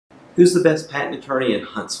Who's the best patent attorney in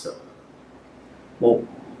Huntsville? Well,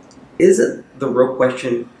 isn't the real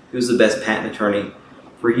question who's the best patent attorney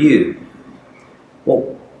for you?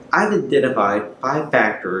 Well, I've identified 5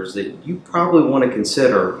 factors that you probably want to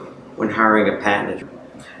consider when hiring a patent attorney.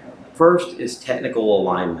 First is technical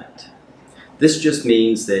alignment. This just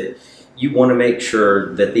means that you want to make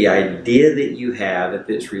sure that the idea that you have, if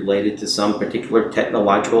it's related to some particular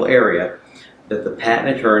technological area, that the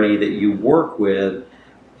patent attorney that you work with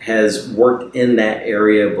has worked in that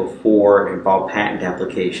area before and filed patent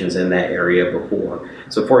applications in that area before.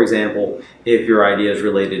 So for example, if your idea is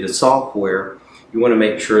related to software, you want to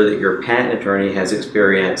make sure that your patent attorney has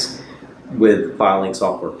experience with filing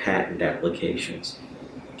software patent applications.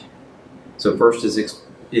 So first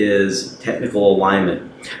is technical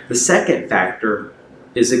alignment. The second factor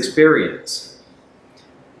is experience.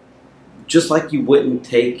 Just like you wouldn't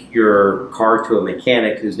take your car to a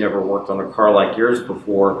mechanic who's never worked on a car like yours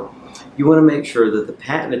before, you want to make sure that the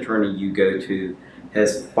patent attorney you go to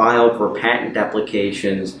has filed for patent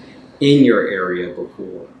applications in your area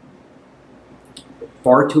before.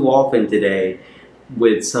 Far too often today,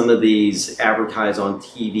 with some of these advertise on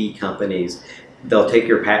TV companies, they'll take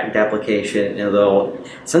your patent application and they'll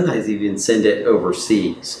sometimes even send it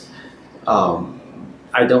overseas.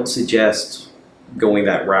 I don't suggest going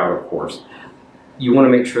that route, of course. You want to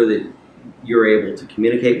make sure that you're able to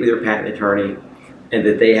communicate with your patent attorney and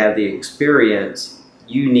that they have the experience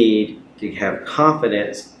you need to have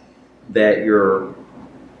confidence that your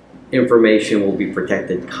information will be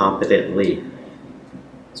protected competently.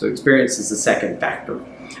 So experience is the second factor.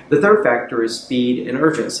 The third factor is speed and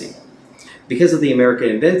urgency. Because of the American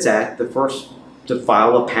Invents Act, the first to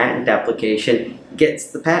file a patent application gets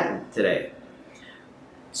the patent today.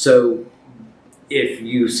 So if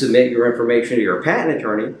you submit your information to your patent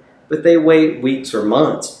attorney, but they wait weeks or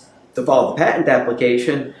months to file the patent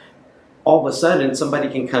application, all of a sudden somebody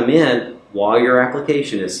can come in while your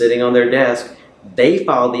application is sitting on their desk, they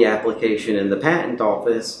file the application in the patent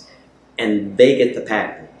office, and they get the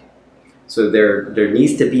patent. So there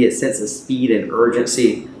needs to be a sense of speed and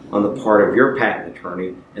urgency on the part of your patent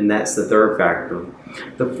attorney, and that's the third factor.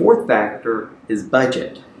 The fourth factor is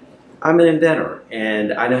budget. I'm an inventor,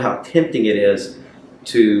 and I know how tempting it is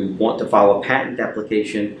to want to file a patent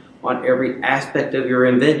application on every aspect of your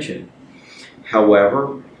invention.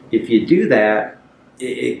 However, if you do that,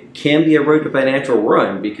 it can be a road to financial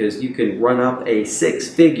ruin, because you can run up a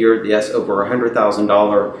 6-figure, yes, over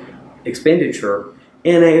 $100,000 expenditure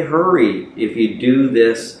in a hurry if you do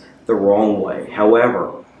this the wrong way.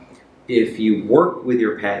 However, if you work with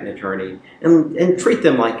your patent attorney and treat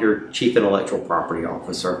them like your chief intellectual property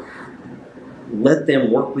officer, let them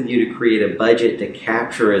work with you to create a budget to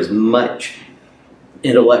capture as much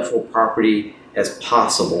intellectual property as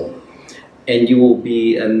possible, and you will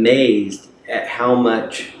be amazed at how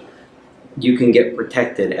much you can get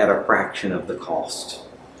protected at a fraction of the cost.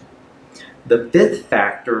 The fifth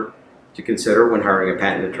factor to consider when hiring a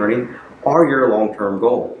patent attorney are your long-term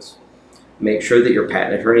goals. Make sure that your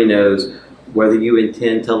patent attorney knows whether you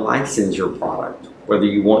intend to license your product, whether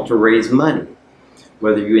you want to raise money,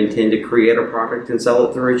 whether you intend to create a product and sell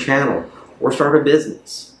it through a channel or start a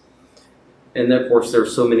business. And of course, there are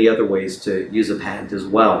so many other ways to use a patent as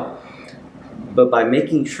well. But by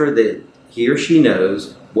making sure that he or she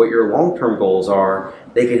knows what your long-term goals are,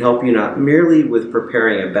 they can help you not merely with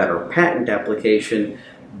preparing a better patent application,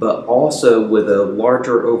 but also with a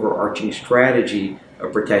larger overarching strategy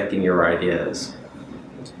of protecting your ideas.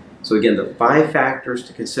 So again, the 5 factors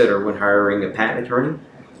to consider when hiring a patent attorney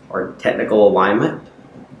are technical alignment,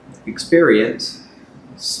 experience,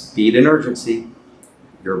 speed and urgency,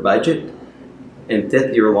 your budget, and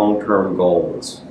fifth, your long-term goals.